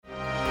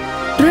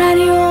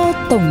Radio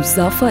Tổng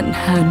Giáo phận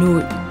Hà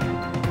Nội.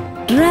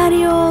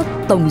 Radio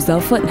Tổng Giáo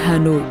phận Hà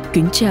Nội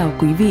kính chào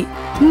quý vị.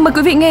 Mời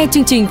quý vị nghe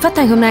chương trình phát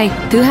thanh hôm nay,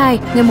 thứ Hai,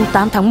 ngày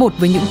 8 tháng 1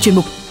 với những chuyên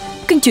mục: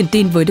 Kinh truyền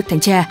tin với Đức Thánh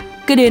Cha,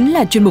 kế đến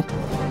là chuyên mục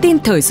Tin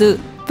thời sự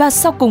và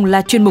sau cùng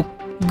là chuyên mục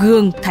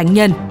Gương Thánh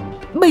Nhân.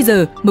 Bây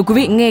giờ mời quý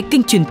vị nghe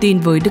kinh truyền tin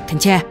với Đức Thánh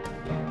Cha.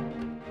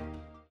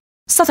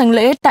 Sau thánh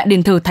lễ tại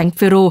đền thờ Thánh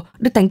Phêrô,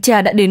 Đức Thánh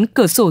Cha đã đến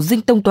cửa sổ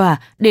dinh tông tòa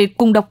để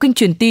cùng đọc kinh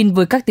truyền tin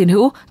với các tín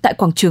hữu tại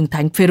quảng trường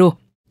Thánh Phêrô.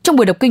 Trong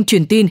buổi đọc kinh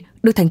truyền tin,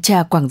 Đức Thánh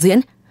Cha quảng diễn: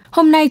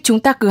 Hôm nay chúng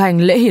ta cử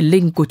hành lễ hiển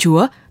linh của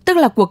Chúa, tức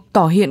là cuộc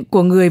tỏ hiện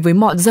của người với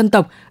mọi dân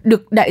tộc,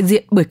 được đại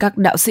diện bởi các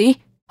đạo sĩ.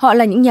 Họ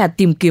là những nhà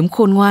tìm kiếm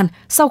khôn ngoan.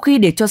 Sau khi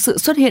để cho sự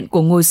xuất hiện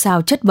của ngôi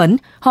sao chất vấn,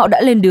 họ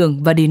đã lên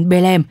đường và đến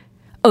Bethlehem.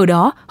 Ở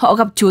đó, họ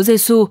gặp Chúa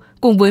Giêsu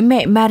cùng với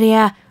mẹ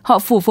Maria. Họ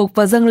phủ phục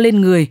và dâng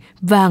lên người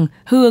vàng,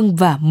 hương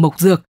và mộc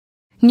dược.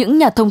 Những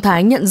nhà thông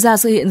thái nhận ra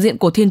sự hiện diện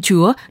của Thiên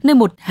Chúa nơi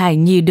một hài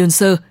nhi đơn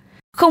sơ,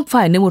 không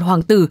phải nơi một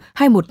hoàng tử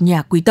hay một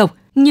nhà quý tộc,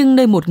 nhưng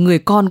nơi một người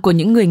con của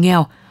những người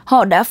nghèo.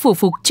 Họ đã phủ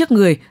phục trước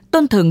người,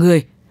 tôn thờ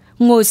người.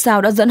 Ngôi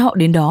sao đã dẫn họ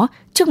đến đó,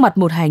 trước mặt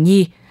một hài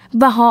nhi,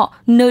 và họ,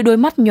 nơi đôi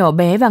mắt nhỏ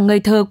bé và ngây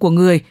thơ của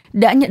người,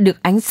 đã nhận được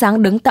ánh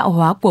sáng đấng tạo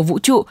hóa của vũ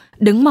trụ,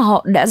 đấng mà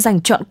họ đã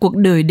dành trọn cuộc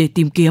đời để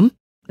tìm kiếm.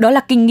 Đó là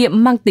kinh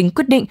nghiệm mang tính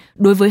quyết định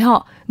đối với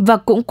họ và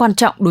cũng quan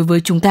trọng đối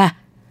với chúng ta.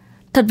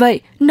 Thật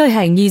vậy, nơi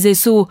hài nhi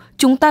Giêsu,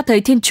 chúng ta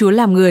thấy Thiên Chúa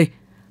làm người.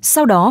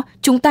 Sau đó,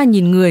 chúng ta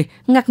nhìn người,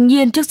 ngạc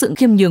nhiên trước sự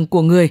khiêm nhường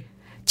của người.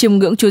 Chiêm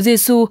ngưỡng Chúa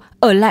Giêsu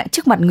ở lại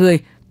trước mặt người,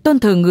 tôn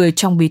thờ người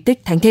trong bí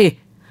tích thánh thể.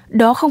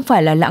 Đó không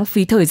phải là lãng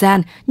phí thời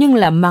gian, nhưng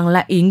là mang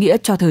lại ý nghĩa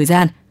cho thời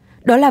gian.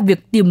 Đó là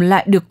việc tìm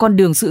lại được con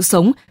đường sự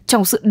sống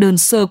trong sự đơn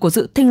sơ của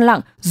sự thinh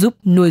lặng giúp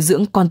nuôi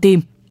dưỡng con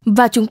tim.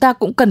 Và chúng ta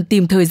cũng cần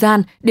tìm thời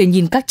gian để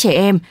nhìn các trẻ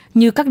em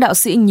như các đạo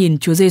sĩ nhìn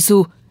Chúa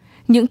Giêsu.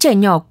 Những trẻ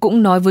nhỏ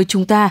cũng nói với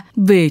chúng ta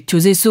về Chúa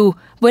Giêsu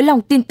với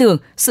lòng tin tưởng,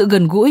 sự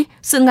gần gũi,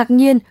 sự ngạc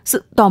nhiên,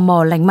 sự tò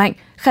mò lành mạnh,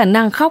 khả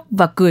năng khóc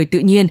và cười tự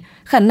nhiên,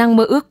 khả năng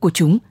mơ ước của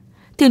chúng.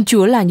 Thiên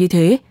Chúa là như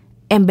thế,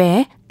 em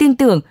bé, tin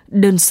tưởng,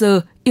 đơn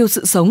sơ, yêu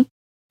sự sống.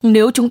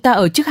 Nếu chúng ta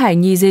ở trước hài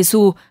nhi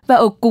Giêsu và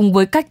ở cùng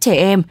với các trẻ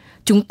em,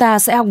 chúng ta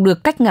sẽ học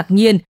được cách ngạc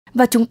nhiên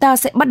và chúng ta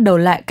sẽ bắt đầu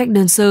lại cách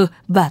đơn sơ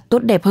và tốt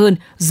đẹp hơn,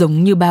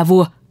 giống như ba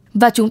vua.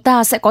 Và chúng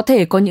ta sẽ có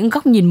thể có những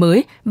góc nhìn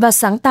mới và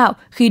sáng tạo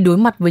khi đối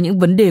mặt với những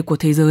vấn đề của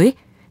thế giới.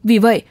 Vì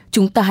vậy,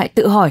 chúng ta hãy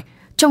tự hỏi,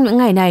 trong những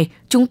ngày này,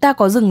 chúng ta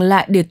có dừng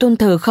lại để tôn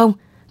thờ không?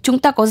 Chúng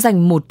ta có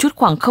dành một chút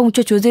khoảng không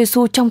cho Chúa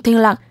Giêsu trong thinh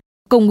lặng,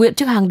 cầu nguyện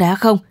trước hang đá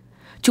không?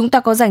 Chúng ta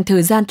có dành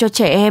thời gian cho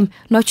trẻ em,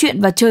 nói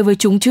chuyện và chơi với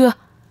chúng chưa?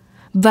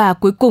 Và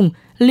cuối cùng,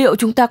 liệu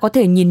chúng ta có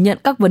thể nhìn nhận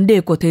các vấn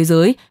đề của thế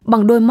giới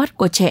bằng đôi mắt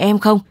của trẻ em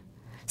không?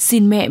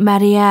 Xin mẹ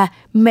Maria,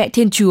 mẹ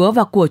Thiên Chúa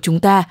và của chúng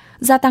ta,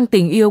 gia tăng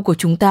tình yêu của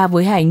chúng ta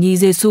với hài nhi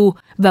Giêsu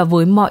và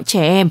với mọi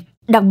trẻ em,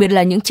 đặc biệt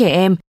là những trẻ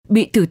em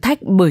bị thử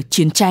thách bởi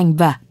chiến tranh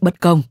và bất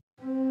công.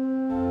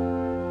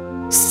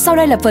 Sau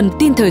đây là phần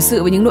tin thời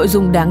sự với những nội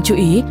dung đáng chú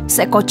ý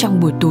sẽ có trong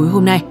buổi tối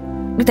hôm nay.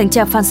 Đức Thánh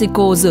Cha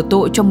Francisco rửa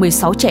tội cho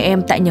 16 trẻ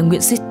em tại nhà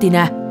nguyện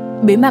Sistina.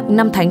 Bế mạc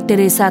năm Thánh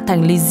Teresa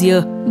thành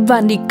Lisieux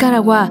và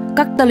Nicaragua,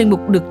 các tân linh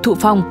mục được thụ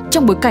phong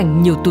trong bối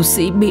cảnh nhiều tu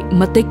sĩ bị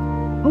mất tích.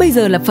 Bây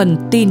giờ là phần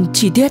tin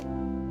chi tiết.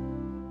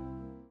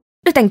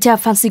 Đức Thánh Cha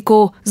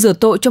Francisco rửa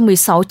tội cho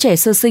 16 trẻ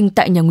sơ sinh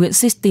tại nhà nguyện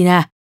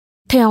Sistina.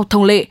 Theo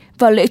thông lệ,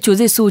 vào lễ Chúa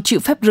Giêsu chịu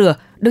phép rửa,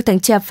 Đức Thánh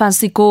Cha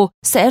Francisco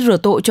sẽ rửa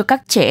tội cho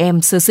các trẻ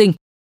em sơ sinh.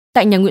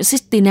 Tại nhà nguyện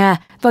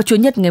Sistina, vào Chủ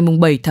nhật ngày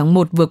 7 tháng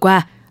 1 vừa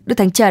qua, Đức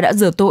Thánh Cha đã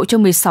rửa tội cho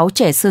 16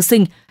 trẻ sơ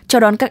sinh,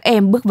 chào đón các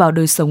em bước vào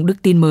đời sống đức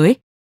tin mới.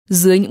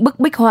 Dưới những bức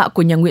bích họa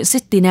của nhà nguyện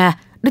Sistina,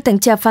 Đức Thánh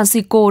Cha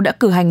Francisco đã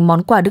cử hành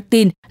món quà đức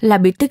tin là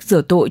bí tích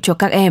rửa tội cho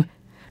các em.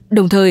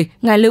 Đồng thời,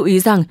 Ngài lưu ý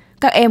rằng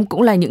các em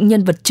cũng là những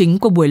nhân vật chính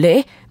của buổi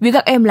lễ vì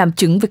các em làm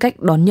chứng về cách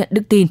đón nhận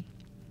đức tin.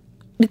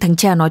 Đức Thánh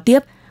Cha nói tiếp,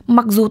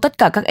 mặc dù tất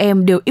cả các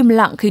em đều im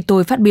lặng khi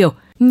tôi phát biểu,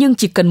 nhưng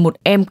chỉ cần một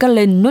em cất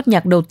lên nốt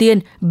nhạc đầu tiên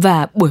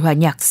và buổi hòa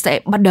nhạc sẽ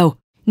bắt đầu.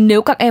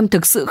 Nếu các em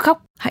thực sự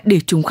khóc, hãy để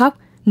chúng khóc.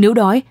 Nếu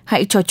đói,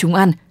 hãy cho chúng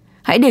ăn.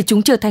 Hãy để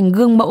chúng trở thành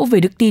gương mẫu về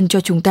đức tin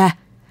cho chúng ta.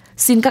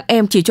 Xin các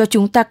em chỉ cho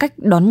chúng ta cách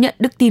đón nhận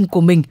đức tin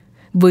của mình,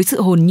 với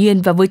sự hồn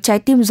nhiên và với trái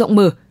tim rộng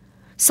mở.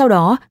 Sau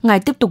đó, Ngài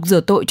tiếp tục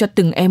rửa tội cho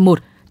từng em một,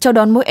 chào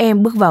đón mỗi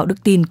em bước vào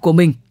đức tin của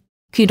mình.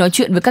 Khi nói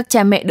chuyện với các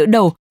cha mẹ đỡ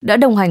đầu đã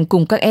đồng hành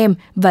cùng các em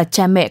và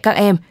cha mẹ các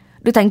em,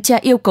 Đức Thánh Cha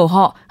yêu cầu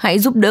họ hãy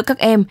giúp đỡ các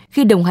em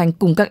khi đồng hành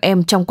cùng các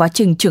em trong quá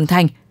trình trưởng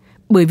thành,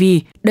 bởi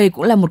vì đây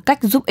cũng là một cách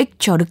giúp ích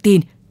cho đức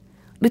tin.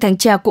 Đức Thánh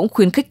Cha cũng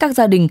khuyến khích các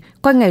gia đình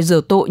coi ngày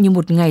rửa tội như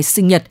một ngày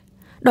sinh nhật.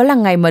 Đó là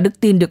ngày mà đức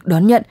tin được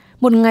đón nhận,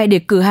 một ngày để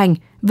cử hành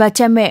và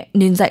cha mẹ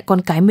nên dạy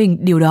con cái mình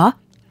điều đó.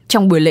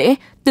 Trong buổi lễ,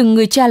 từng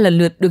người cha lần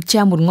lượt được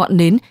trao một ngọn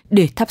nến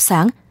để thắp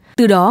sáng.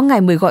 Từ đó,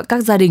 Ngài mời gọi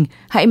các gia đình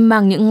hãy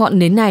mang những ngọn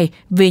nến này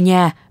về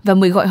nhà và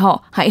mời gọi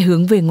họ hãy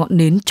hướng về ngọn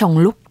nến trong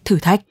lúc thử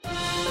thách.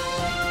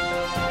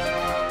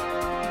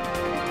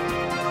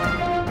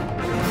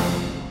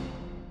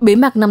 Bế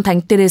mạc năm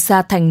Thánh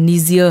Teresa thành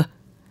Lisieux.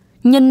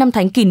 Nhân năm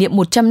Thánh kỷ niệm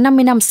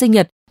 150 năm sinh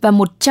nhật và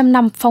 100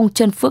 năm phong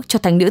chân phước cho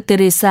Thánh nữ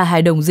Teresa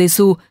Hài đồng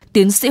Giêsu,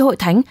 tiến sĩ hội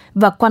thánh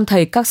và quan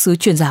thầy các xứ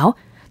truyền giáo,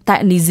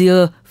 tại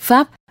Niger,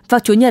 Pháp vào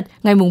Chủ nhật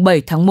ngày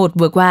 7 tháng 1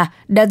 vừa qua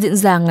đã diễn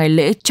ra ngày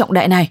lễ trọng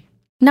đại này.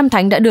 Năm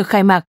thánh đã được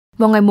khai mạc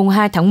vào ngày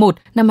 2 tháng 1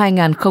 năm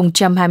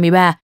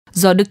 2023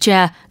 do Đức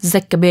cha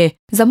TGP,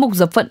 giám mục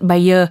giáo phận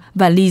Bayer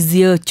và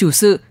Lisieux chủ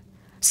sự.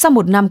 Sau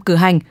một năm cử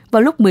hành,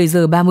 vào lúc 10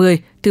 giờ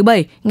 30, thứ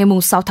Bảy, ngày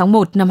 6 tháng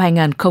 1 năm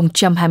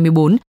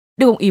 2024,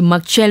 Đức ông Y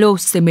Marcello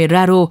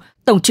Semeraro,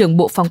 Tổng trưởng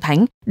Bộ Phong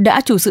Thánh,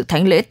 đã chủ sự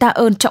thánh lễ tạ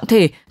ơn trọng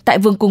thể tại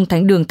Vương cung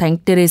Thánh đường Thánh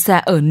Teresa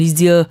ở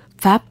Niger,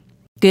 Pháp.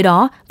 Kế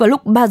đó, vào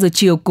lúc 3 giờ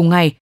chiều cùng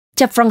ngày,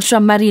 cha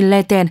François-Marie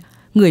Leten,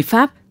 người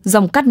Pháp,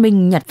 dòng cát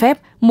minh nhặt phép,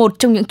 một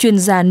trong những chuyên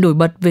gia nổi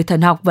bật về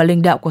thần học và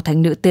linh đạo của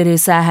Thánh nữ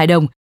Teresa Hài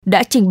Đồng,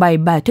 đã trình bày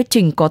bài thuyết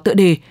trình có tựa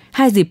đề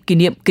Hai dịp kỷ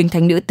niệm kính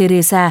Thánh nữ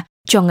Teresa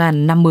cho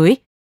ngàn năm mới.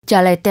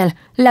 Cha Letel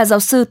là giáo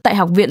sư tại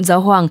Học viện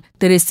Giáo hoàng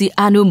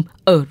Teresianum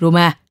ở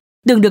Roma,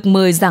 từng được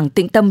mời giảng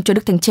tĩnh tâm cho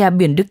Đức Thánh Cha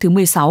Biển Đức thứ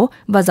 16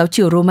 và giáo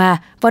triều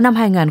Roma vào năm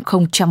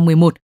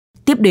 2011.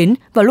 Tiếp đến,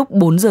 vào lúc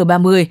 4 giờ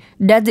 30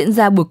 đã diễn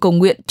ra buổi cầu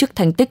nguyện trước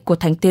thánh tích của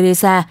Thánh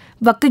Teresa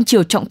và kinh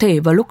chiều trọng thể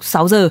vào lúc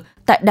 6 giờ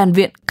tại đàn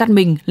viện Cát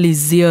Minh,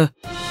 Lisieux.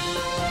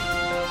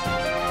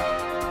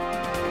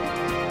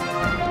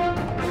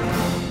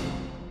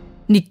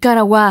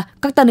 Nicaragua,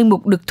 các tân linh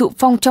mục được thụ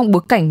phong trong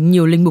bối cảnh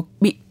nhiều linh mục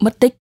bị mất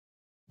tích.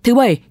 Thứ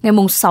Bảy, ngày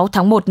 6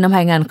 tháng 1 năm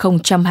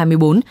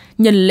 2024,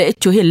 nhân lễ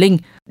Chúa Hiển Linh,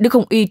 Đức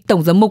Hồng Y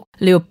Tổng giám mục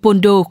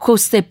Leopoldo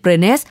José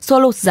Brenes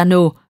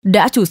Solozano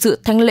đã chủ sự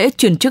thánh lễ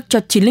chuyển chức cho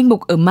 9 linh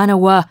mục ở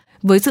Managua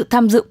với sự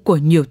tham dự của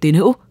nhiều tín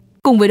hữu.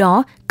 Cùng với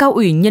đó, Cao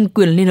ủy Nhân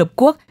quyền Liên Hợp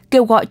Quốc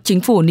kêu gọi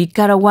chính phủ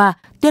Nicaragua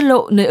tiết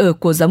lộ nơi ở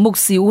của giám mục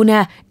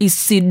Xiuna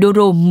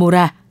Isidoro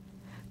Mora.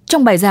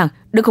 Trong bài giảng,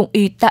 Đức Hồng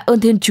Y tạ ơn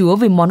Thiên Chúa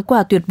vì món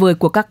quà tuyệt vời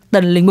của các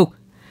tân linh mục.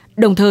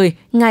 Đồng thời,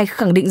 Ngài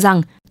khẳng định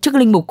rằng chức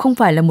linh mục không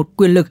phải là một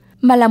quyền lực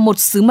mà là một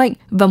sứ mệnh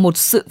và một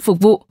sự phục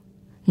vụ.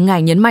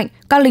 Ngài nhấn mạnh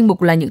các linh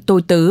mục là những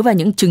tôi tớ và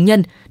những chứng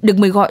nhân được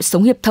mời gọi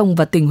sống hiệp thông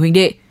và tình huynh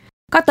đệ.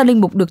 Các tân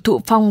linh mục được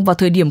thụ phong vào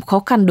thời điểm khó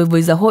khăn đối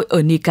với giáo hội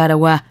ở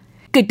Nicaragua.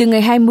 Kể từ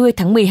ngày 20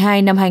 tháng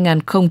 12 năm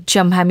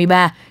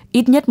 2023,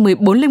 ít nhất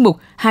 14 linh mục,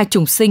 2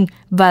 chủng sinh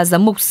và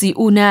giám mục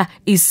Xiuna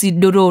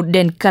Isidoro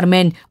del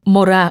Carmen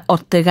Mora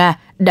Ortega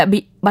đã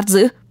bị bắt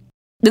giữ.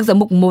 Đức giám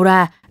mục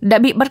Mora đã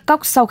bị bắt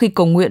cóc sau khi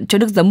cầu nguyện cho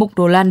Đức giám mục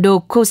Rolando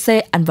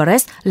José Alvarez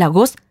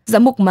Lagos,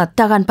 giám mục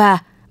Matagalpa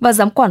và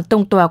giám quản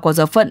tông tòa của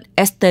giáo phận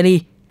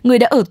Esteli, người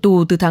đã ở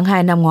tù từ tháng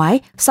 2 năm ngoái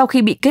sau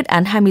khi bị kết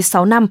án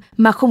 26 năm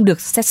mà không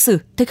được xét xử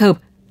thích hợp.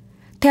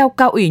 Theo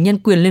Cao ủy Nhân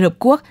quyền Liên Hợp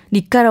Quốc,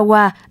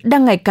 Nicaragua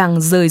đang ngày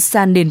càng rời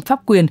xa nền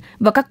pháp quyền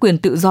và các quyền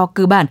tự do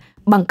cơ bản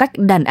bằng cách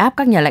đàn áp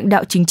các nhà lãnh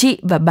đạo chính trị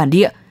và bản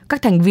địa,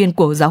 các thành viên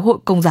của giáo hội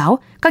Công giáo,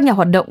 các nhà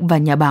hoạt động và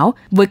nhà báo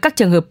với các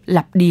trường hợp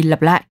lặp đi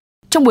lặp lại.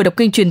 Trong buổi đọc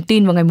kinh truyền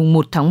tin vào ngày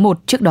 1 tháng 1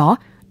 trước đó,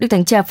 Đức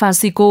Thánh Cha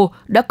Francisco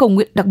đã cầu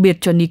nguyện đặc biệt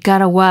cho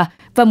Nicaragua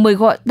và mời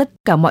gọi tất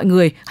cả mọi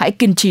người hãy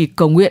kiên trì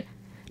cầu nguyện.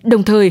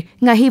 Đồng thời,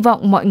 Ngài hy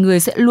vọng mọi người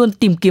sẽ luôn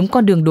tìm kiếm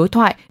con đường đối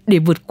thoại để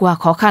vượt qua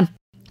khó khăn.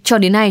 Cho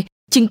đến nay,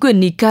 chính quyền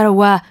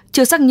Nicaragua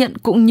chưa xác nhận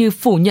cũng như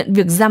phủ nhận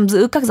việc giam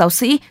giữ các giáo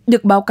sĩ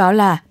được báo cáo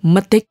là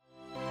mất tích.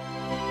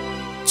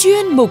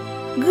 Chuyên mục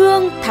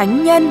Gương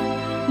Thánh Nhân.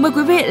 Mời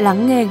quý vị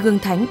lắng nghe Gương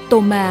Thánh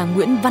Thomas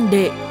Nguyễn Văn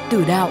Đệ,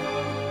 tử đạo.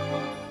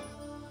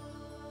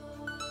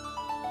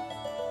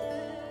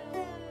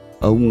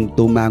 Ông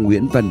Thomas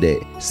Nguyễn Văn Đệ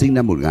sinh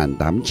năm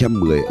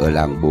 1810 ở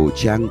làng Bồ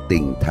Trang,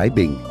 tỉnh Thái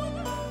Bình.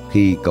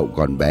 Khi cậu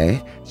còn bé,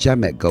 cha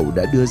mẹ cậu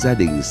đã đưa gia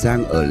đình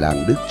sang ở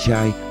làng Đức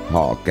Trai,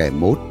 họ Kẻ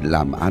Mốt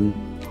làm ăn.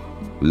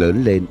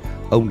 Lớn lên,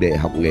 ông Đệ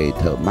học nghề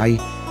thợ may.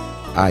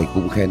 Ai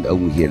cũng khen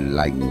ông hiền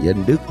lành,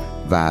 nhân đức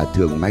và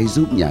thường may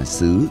giúp nhà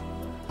xứ.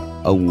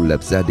 Ông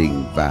lập gia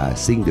đình và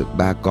sinh được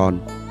 3 con.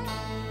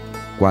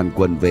 Quan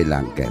quân về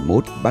làng Kẻ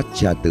Mốt bắt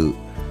cha tự.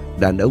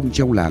 Đàn ông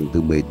trong làng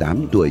từ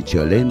 18 tuổi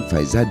trở lên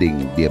phải gia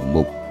đình điểm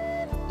mục.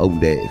 Ông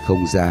Đệ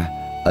không ra,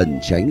 ẩn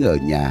tránh ở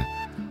nhà.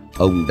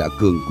 Ông đã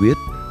cương quyết,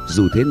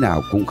 dù thế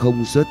nào cũng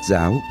không xuất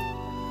giáo.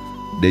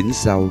 Đến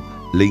sau,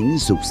 lính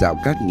sục sạo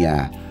các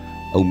nhà.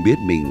 Ông biết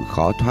mình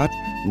khó thoát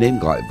nên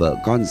gọi vợ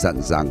con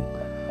dặn rằng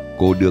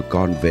cô đưa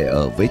con về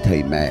ở với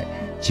thầy mẹ,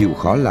 chịu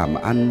khó làm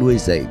ăn nuôi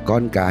dạy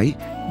con cái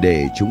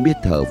để chúng biết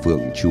thờ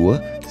phượng Chúa,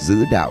 giữ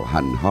đạo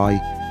hẳn hoi.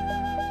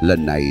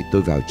 Lần này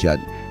tôi vào trận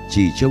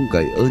chỉ trông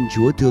cậy ơn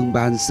Chúa thương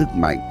ban sức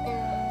mạnh.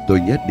 Tôi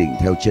nhất định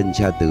theo chân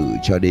cha tự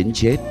cho đến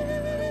chết.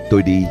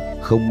 Tôi đi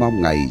không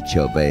mong ngày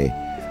trở về.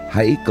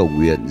 Hãy cầu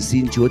nguyện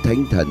xin Chúa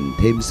Thánh Thần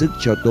thêm sức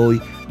cho tôi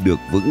được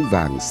vững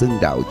vàng xưng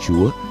đạo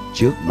Chúa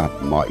trước mặt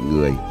mọi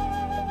người.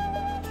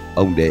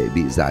 Ông Đệ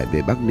bị giải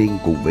về Bắc Ninh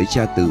cùng với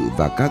cha tự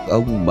và các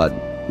ông Mận,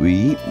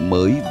 Úy,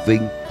 Mới,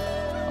 Vinh.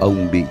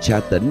 Ông bị tra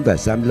tấn và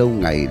giam lâu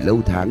ngày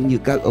lâu tháng như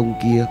các ông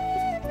kia.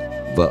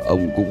 Vợ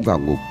ông cũng vào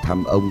ngục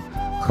thăm ông,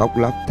 khóc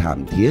lóc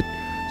thảm thiết.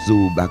 Dù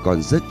bà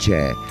còn rất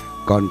trẻ,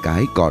 con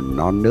cái còn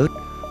non nớt,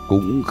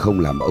 cũng không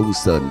làm ông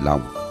sờn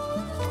lòng.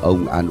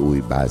 Ông an ủi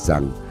bà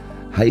rằng,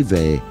 hãy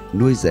về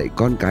nuôi dạy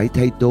con cái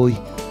thay tôi.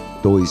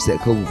 Tôi sẽ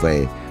không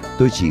về,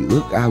 tôi chỉ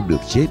ước ao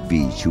được chết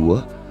vì Chúa.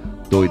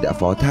 Tôi đã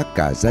phó thác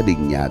cả gia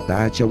đình nhà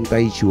ta trong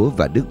tay Chúa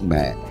và Đức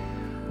Mẹ.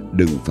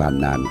 Đừng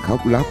phàn nàn khóc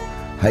lóc,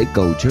 hãy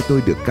cầu cho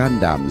tôi được can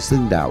đảm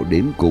xưng đạo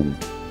đến cùng.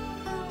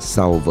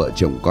 Sau vợ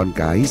chồng con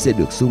cái sẽ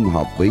được sum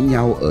họp với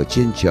nhau ở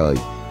trên trời,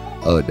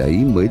 ở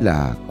đấy mới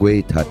là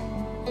quê thật.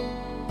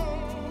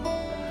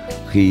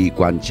 Khi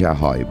quan tra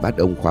hỏi bắt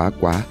ông khóa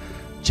quá,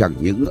 chẳng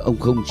những ông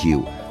không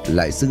chịu,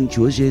 lại xưng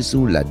Chúa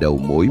Giêsu là đầu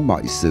mối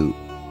mọi sự,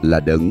 là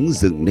đấng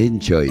dựng nên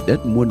trời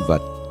đất muôn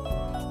vật.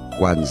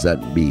 Quan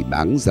giận bỉ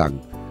báng rằng: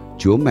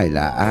 Chúa mày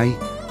là ai?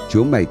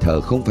 Chúa mày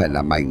thờ không phải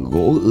là mảnh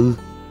gỗ ư?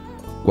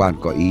 Quan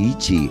có ý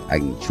chỉ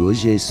ảnh Chúa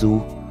Giêsu.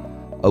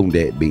 Ông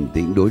đệ bình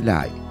tĩnh đối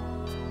lại: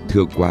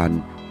 Thưa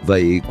quan,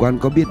 vậy quan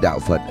có biết đạo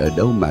Phật ở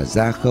đâu mà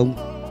ra không?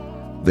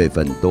 Về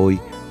phần tôi,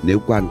 nếu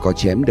quan có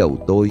chém đầu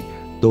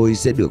tôi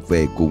sẽ được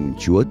về cùng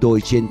Chúa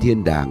tôi trên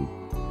thiên đàng.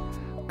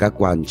 Các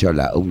quan cho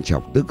là ông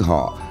chọc tức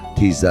họ,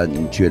 thì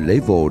giận truyền lấy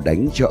vồ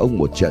đánh cho ông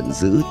một trận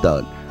dữ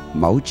tợn,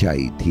 máu chảy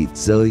thịt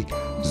rơi,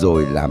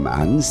 rồi làm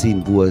án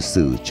xin vua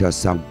xử cho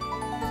xong.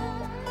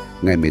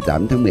 Ngày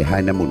 18 tháng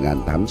 12 năm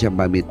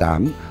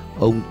 1838,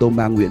 ông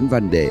Thomas Nguyễn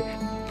Văn Đệ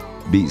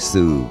bị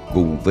xử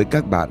cùng với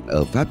các bạn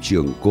ở pháp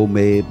trường Cô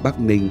Mê, Bắc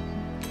Ninh.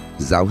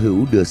 Giáo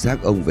hữu đưa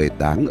xác ông về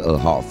táng ở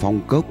họ Phong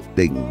Cốc,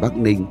 tỉnh Bắc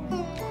Ninh.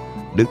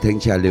 Đức Thánh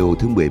Cha Leo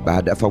thứ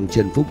 13 đã phong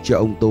chân phúc cho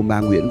ông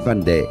Thomas Nguyễn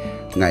Văn Đệ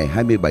ngày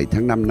 27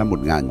 tháng 5 năm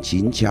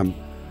 1900.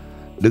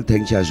 Đức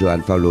Thánh Cha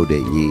Gioan Phaolô đệ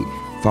nhị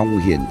phong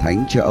hiển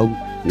thánh cho ông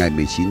ngày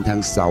 19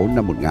 tháng 6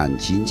 năm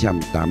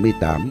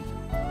 1988.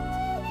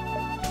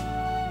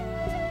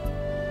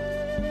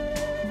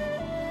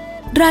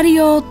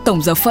 Radio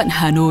Tổng Giáo phận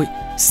Hà Nội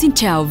xin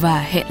chào và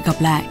hẹn gặp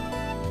lại.